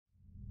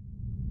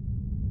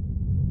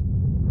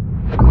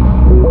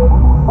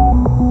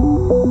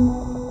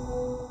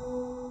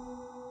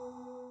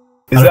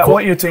Is that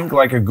what you think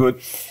like a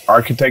good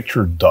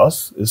architecture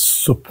does? Is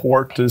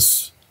support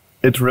this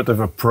iterative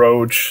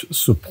approach,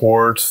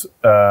 support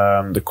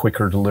the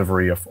quicker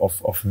delivery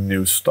of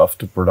new stuff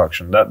to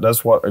production?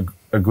 That's what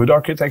a good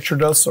architecture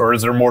does, or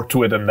is there more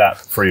to it than that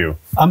for you?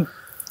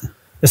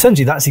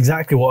 Essentially, that's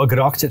exactly what a good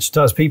architecture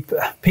does.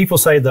 People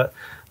say that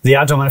the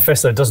Agile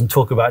Manifesto doesn't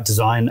talk about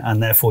design,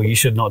 and therefore you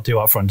should not do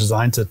upfront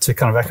design, to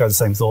kind of echo the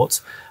same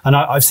thoughts. And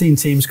I've seen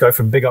teams go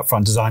from big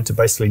upfront design to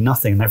basically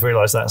nothing, and they've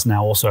realized that's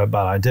now also a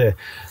bad idea.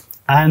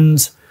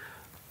 And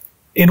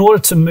in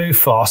order to move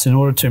fast, in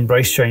order to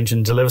embrace change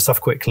and deliver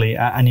stuff quickly,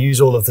 and use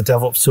all of the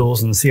DevOps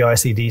tools and the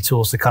CI/CD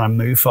tools to kind of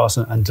move fast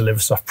and deliver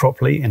stuff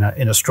properly in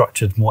a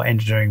structured, more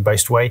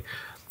engineering-based way,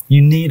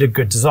 you need a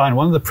good design.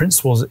 One of the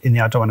principles in the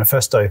Agile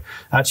Manifesto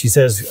actually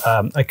says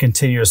a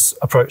continuous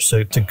approach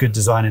to good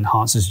design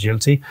enhances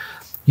agility.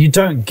 You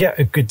don't get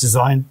a good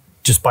design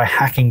just by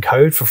hacking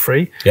code for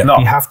free. Yeah. No.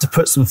 You have to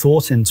put some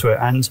thought into it.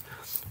 And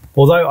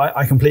although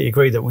I completely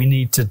agree that we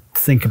need to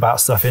think about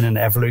stuff in an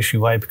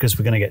evolutionary way because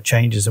we're going to get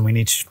changes and we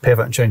need to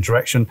pivot and change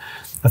direction,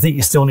 I think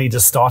you still need a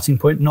starting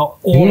point. Not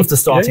all of the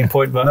starting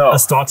point, but a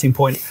starting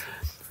point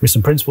with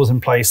some principles in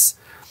place,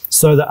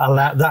 so that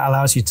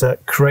allows you to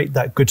create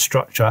that good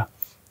structure,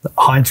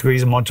 high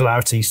degrees of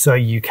modularity, so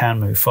you can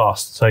move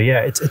fast. So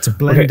yeah, it's a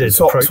blended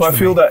approach. So I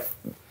feel that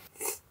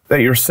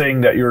you're saying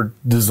that your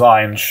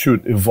design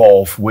should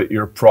evolve with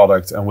your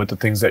product and with the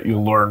things that you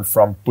learn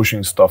from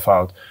pushing stuff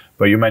out.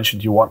 But you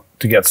mentioned you want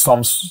to get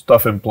some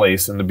stuff in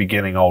place in the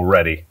beginning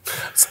already.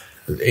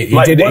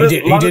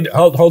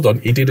 Hold on.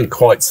 He didn't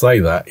quite say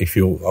that. If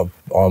you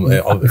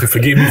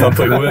forgive me if I'm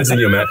putting words in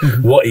your mouth,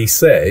 what he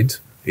said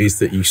is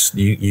that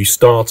you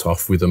start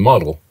off with a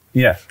model.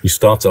 Yeah. You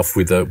start off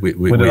with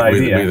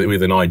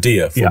an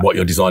idea for what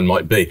your design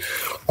might be.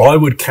 I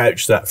would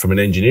couch that from an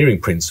engineering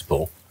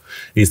principle,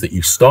 is that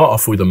you start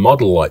off with a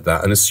model like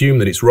that and assume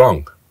that it's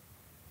wrong.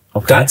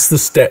 Okay. That's the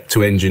step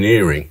to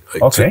engineering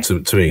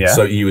to me. Yeah.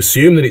 So you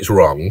assume that it's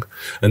wrong,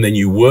 and then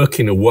you work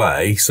in a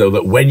way so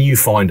that when you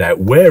find out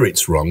where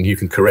it's wrong, you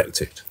can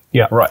correct it.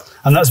 Yeah, right.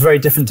 And that's very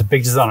different to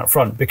big design up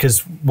front, because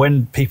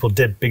when people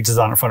did big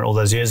design up front all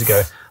those years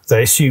ago,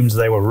 they assumed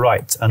they were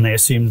right, and they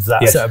assumed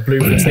that set of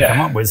blueprints they come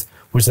up with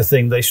was the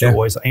thing they should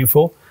always aim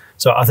for.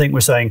 So I think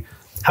we're saying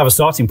have a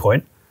starting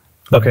point,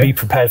 but be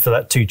prepared for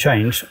that to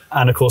change.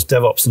 And of course,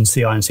 DevOps and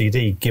CI and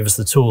CD give us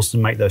the tools to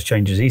make those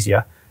changes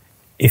easier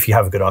if you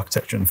have a good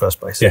architecture in the first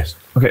place. Yes.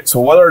 Okay, so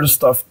what is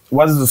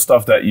the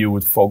stuff that you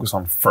would focus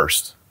on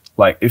first?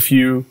 Like if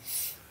you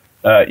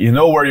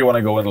know where you want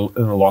to go in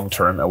the long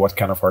term and what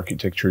kind of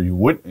architecture you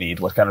would need,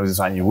 what kind of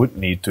design you would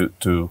need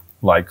to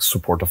like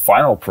support the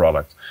final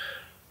product,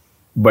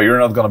 but you're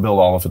not going to build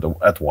all of it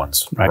at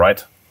once,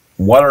 right?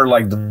 What are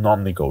like the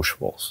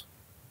non-negotiables?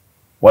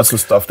 What's the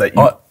stuff that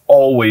you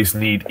always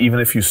need,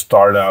 even if you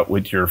start out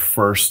with your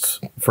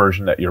first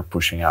version that you're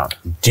pushing out?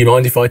 Do you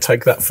mind if I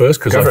take that first?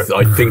 Because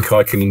I think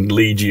I can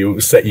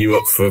set you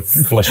up for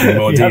fleshing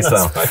more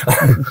detail.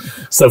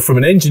 So from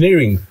an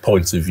engineering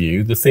point of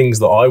view, the things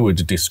that I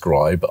would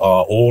describe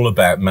are all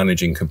about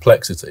managing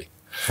complexity.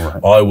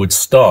 Right. I would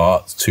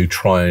start to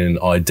try and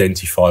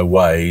identify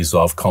ways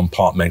of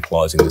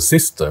compartmentalizing the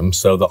system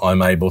so that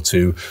I'm able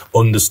to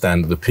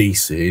understand the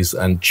pieces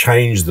and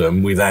change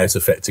them without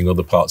affecting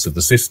other parts of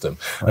the system.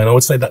 Right. And I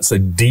would say that's a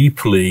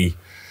deeply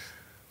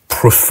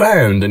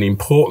profound and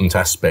important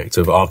aspect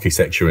of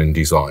architecture and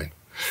design.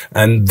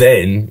 And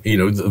then,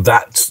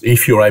 that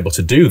if you're able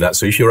to do that,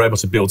 so if you're able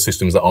to build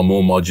systems that are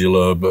more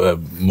modular,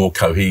 more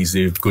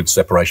cohesive, good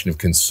separation of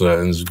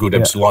concerns, good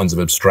lines of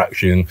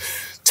abstraction,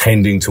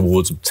 tending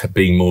towards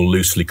being more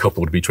loosely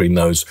coupled between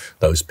those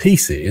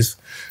pieces,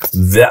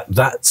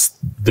 that's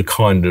the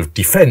kind of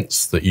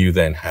defense that you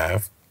then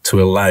have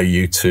to allow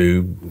you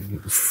to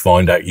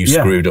find out you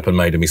screwed up and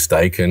made a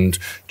mistake and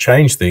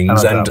change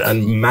things and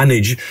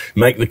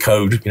make the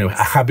code,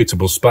 a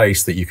habitable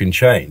space that you can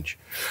change.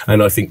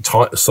 And I think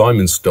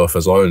Simon's stuff,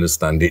 as I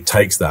understand it,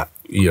 takes that,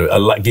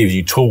 gives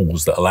you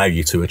tools that allow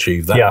you to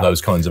achieve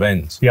those kinds of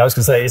ends. Yeah, I was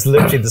going to say, it's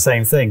literally the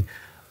same thing.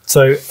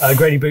 So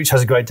Grady Booch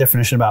has a great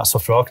definition about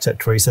software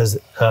architecture. He says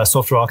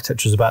software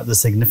architecture is about the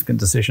significant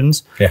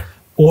decisions. Yeah.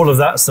 All of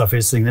that stuff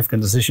is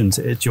significant decisions.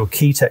 It's your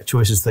key tech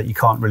choices that you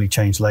can't really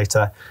change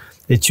later.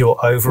 It's your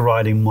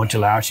overriding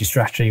modularity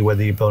strategy,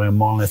 whether you're building a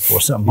monolith or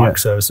a certain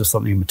microservice or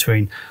something in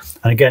between.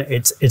 And again,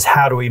 it's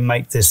how do we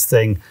make this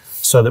thing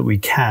so that we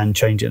can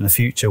change it in the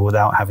future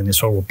without having this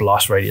horrible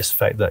blast radius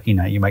effect that,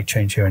 you make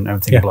change here and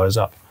everything blows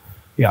up.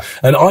 Yeah.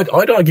 And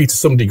I'd argue to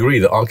some degree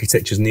that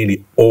architecture is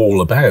nearly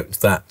all about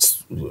that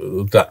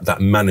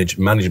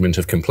management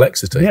of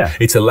complexity. Yeah.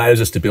 It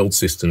allows us to build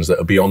systems that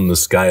are beyond the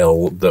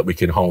scale that we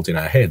can hold in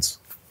our heads.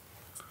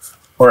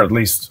 Or at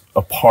least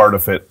a part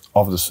of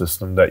the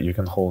system that you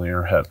can hold in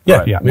your head. Yeah,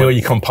 right? Or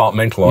you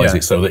compartmentalize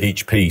it so that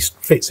each piece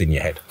fits in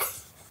your head.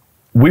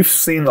 We've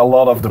seen a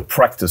lot of the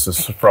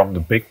practices from the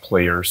big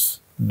players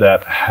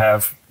that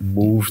have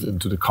moved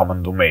into the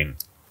common domain.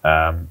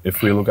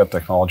 If we look at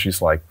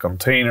technologies like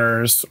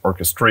containers,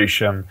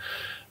 orchestration,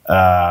 a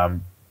lot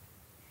of the practices from the big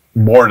players that have moved into the common domain. If we look at technologies like containers, orchestration, a lot of the practices from the big players that have moved into the common domain. If we look at technologies like containers, orchestration, a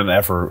more than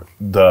ever,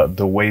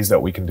 the ways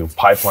that we can do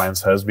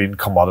pipelines has been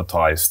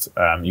commoditized.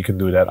 You can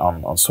do that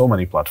on so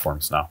many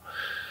platforms now.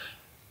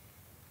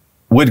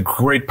 With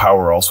great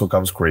power also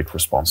comes great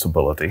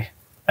responsibility.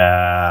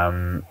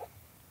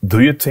 Do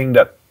you think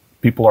that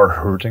people are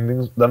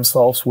hurting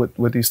themselves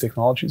with these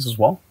technologies as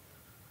well?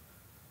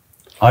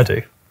 I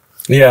do.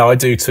 Yeah, I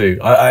do too.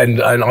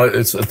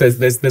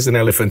 There's an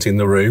elephant in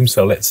the room,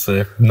 so let's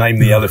name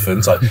the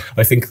elephant.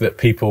 I think that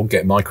people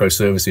get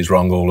microservices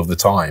wrong all of the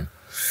time.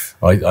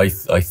 I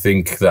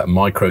think that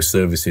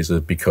microservices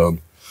have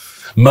become...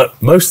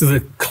 Most of the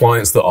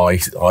clients that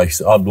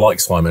I'm like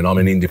Simon, I'm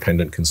an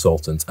independent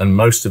consultant, and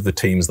most of the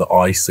teams that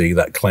I see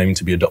that claim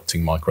to be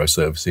adopting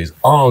microservices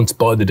aren't,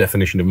 by the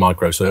definition of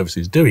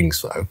microservices, doing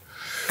so.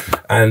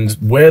 And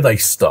where they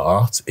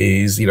start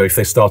is, if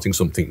they're starting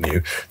something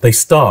new, they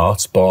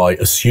start by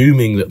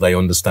assuming that they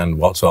understand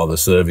what are the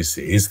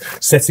services,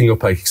 setting up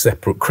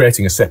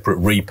creating a separate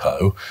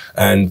repo,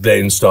 and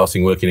then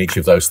starting working each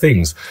of those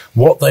things.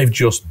 What they've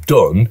just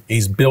done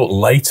is built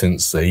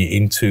latency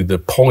into the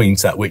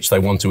point at which they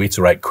want to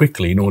iterate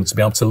quickly in order to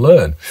be able to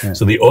learn. Yeah.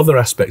 So the other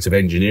aspect of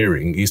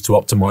engineering is to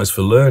optimize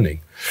for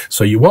learning.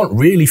 So you want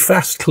really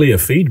fast, clear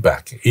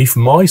feedback. If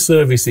my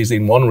service is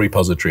in one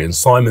repository and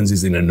Simon's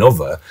is in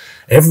another,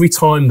 every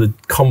time the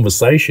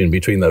conversation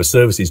between those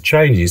services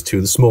changes to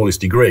the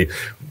smallest degree,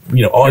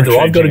 either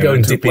I've got to go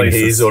and dip in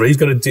his or he's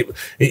got to dip,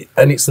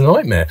 and it's a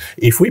nightmare.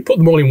 If we put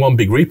them all in one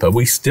big repo,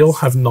 we still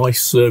have nice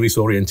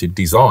service-oriented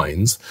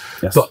designs,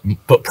 yes.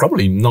 but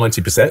probably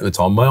 90% of the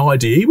time, my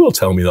IDE will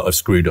tell me that I've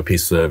screwed up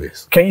his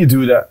service. Can you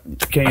do that?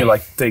 Can you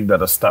take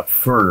that a step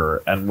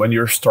further? And when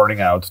you're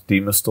starting out,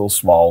 team is still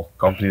small,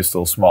 company is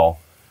still small,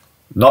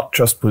 not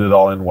just put it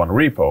all in one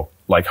repo,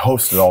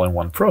 host it all in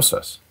one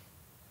process.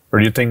 Or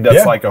do you think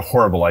that's a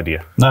horrible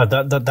idea? No,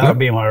 that would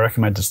be my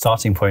recommended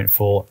starting point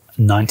for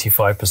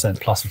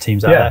 95% plus of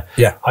teams out there.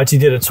 Yeah. I actually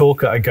did a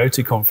talk at a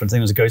GoTo conference. I think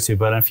it was a GoTo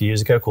Berlin a few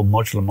years ago called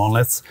Modular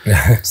Monoliths.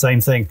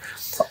 Same thing.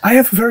 I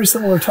have a very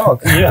similar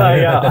talk.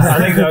 Yeah.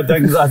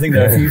 I think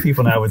there are a few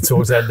people now with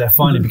talks that they're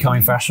finally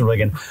becoming fashionable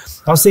again.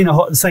 I've seen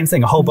the same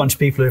thing, a whole bunch of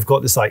people who've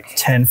got this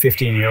 10,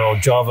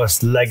 15-year-old Java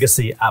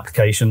legacy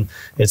application.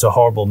 It's a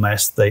horrible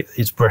mess.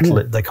 It's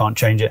brittle. They can't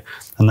change it.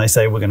 And they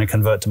say, we're going to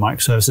convert to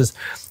microservices.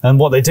 And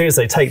what they do is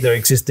they take their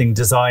existing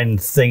design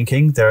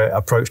thinking, their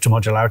approach to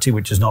modularity,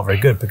 which is not very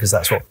good because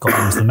that's what got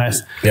them into the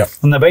mess. Yeah.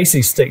 And they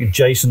basically stick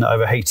JSON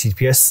over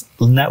HTTPS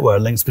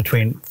network links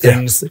between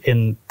things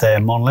in their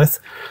monolith.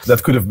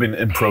 That could have been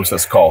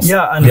in-process calls.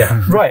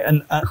 Right.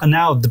 And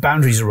now the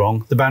boundaries are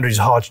wrong. The boundaries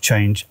are hard to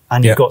change.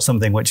 And you've got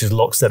something which is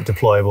lockstep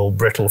deployable,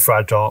 brittle,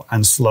 fragile,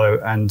 and slow.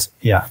 And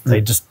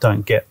they just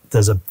don't get,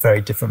 there's a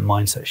very different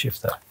mindset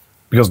shift there.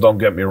 Because don't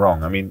get me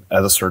wrong,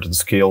 at a certain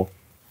scale,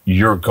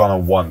 you're going to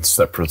want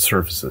separate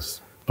services.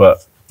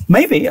 But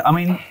maybe,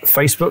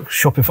 Facebook,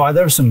 Shopify,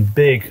 there are some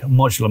big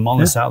modular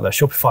monoliths out there.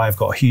 Shopify have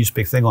got a huge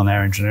big thing on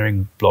their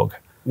engineering blog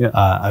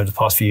over the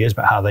past few years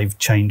about how they've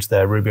changed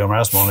their Ruby on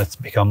Rails monolith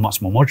to become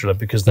much more modular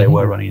because they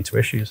were running into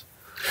issues.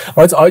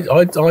 I'd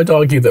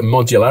argue that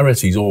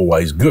modularity is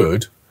always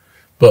good,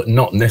 but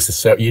not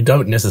necessarily. You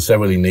don't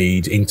necessarily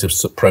need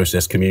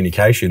inter-process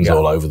communications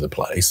all over the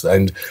place,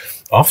 and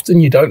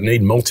often you don't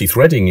need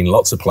multi-threading in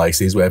lots of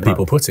places where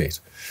people put it.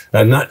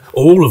 And that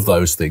all of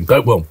those things,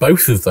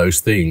 both of those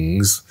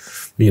things,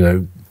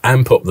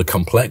 amp up the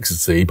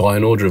complexity by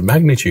an order of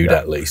magnitude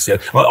at least.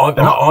 Not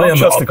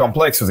just the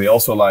complexity,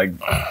 also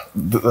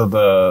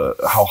the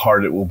how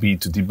hard it will be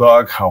to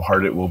debug, how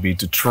hard it will be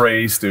to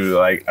trace,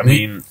 and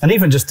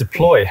even just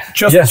deploy.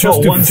 Just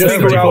to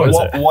figure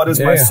out what is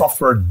my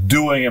software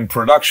doing in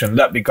production,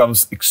 that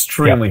becomes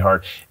extremely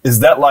hard. Is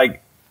that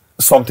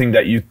something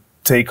that you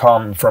take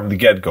on from the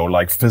get-go,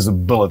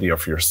 visibility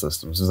of your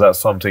systems? Is that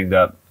something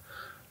that,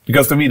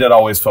 because to me that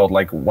always felt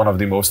like one of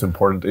the most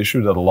important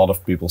issues that a lot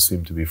of people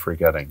seem to be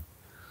forgetting.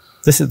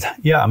 This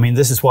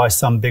is why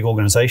some big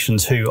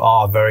organizations who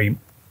are very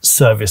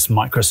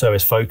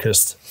microservice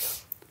focused,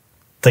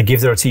 they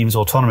give their teams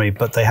autonomy,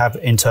 but they have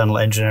internal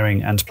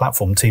engineering and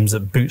platform teams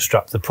that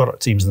bootstrap the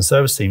product teams and the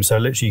service teams. So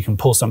literally you can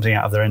pull something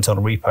out of their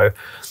internal repo,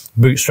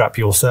 bootstrap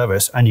your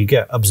service, and you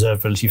get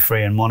observability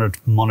free and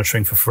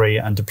monitoring for free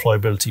and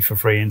deployability for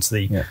free into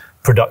the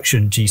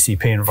production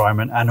GCP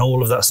environment. And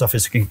all of that stuff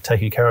is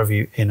taken care of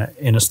you in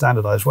a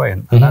standardized way.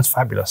 And that's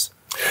fabulous.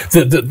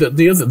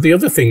 The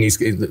other thing is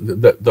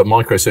that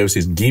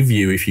microservices give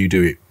you, if you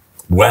do it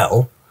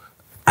well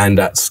and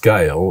at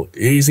scale,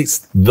 is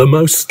it's the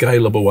most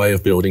scalable way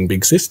of building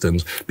big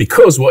systems,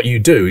 because what you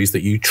do is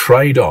that you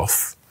trade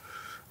off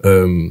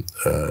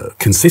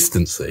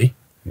consistency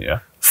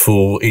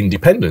for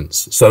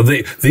independence. So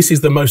this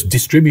is the most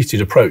distributed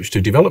approach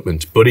to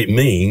development, but it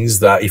means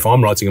that if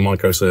I'm writing a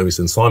microservice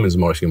and Simon's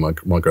writing a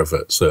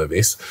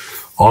microservice,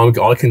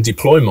 I can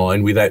deploy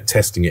mine without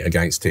testing it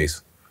against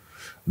his.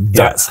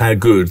 That's how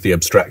good the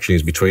abstraction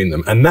is between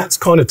them. And that's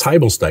kind of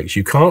table stakes.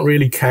 You can't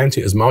really count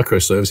it as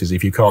microservices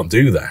if you can't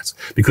do that,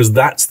 because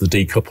that's the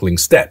decoupling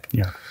step.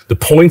 The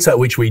point at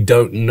which we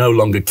don't no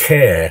longer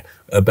care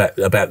about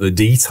the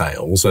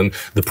details, and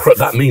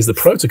that means the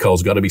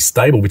protocol's got to be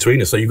stable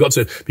between us. So you've got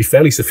to be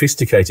fairly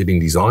sophisticated in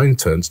design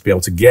terms to be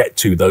able to get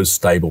to those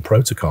stable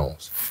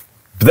protocols.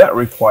 That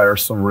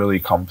requires some really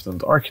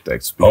competent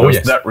architects,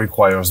 because that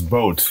requires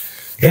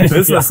both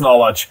business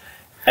knowledge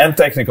and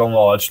technical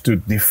knowledge to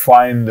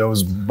define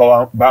those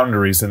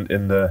boundaries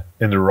in the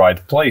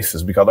right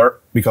places,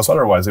 because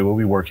otherwise they will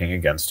be working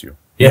against you.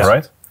 Yes.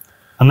 Right?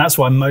 And that's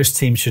why most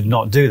teams should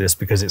not do this,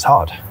 because it's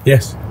hard.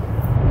 Yes.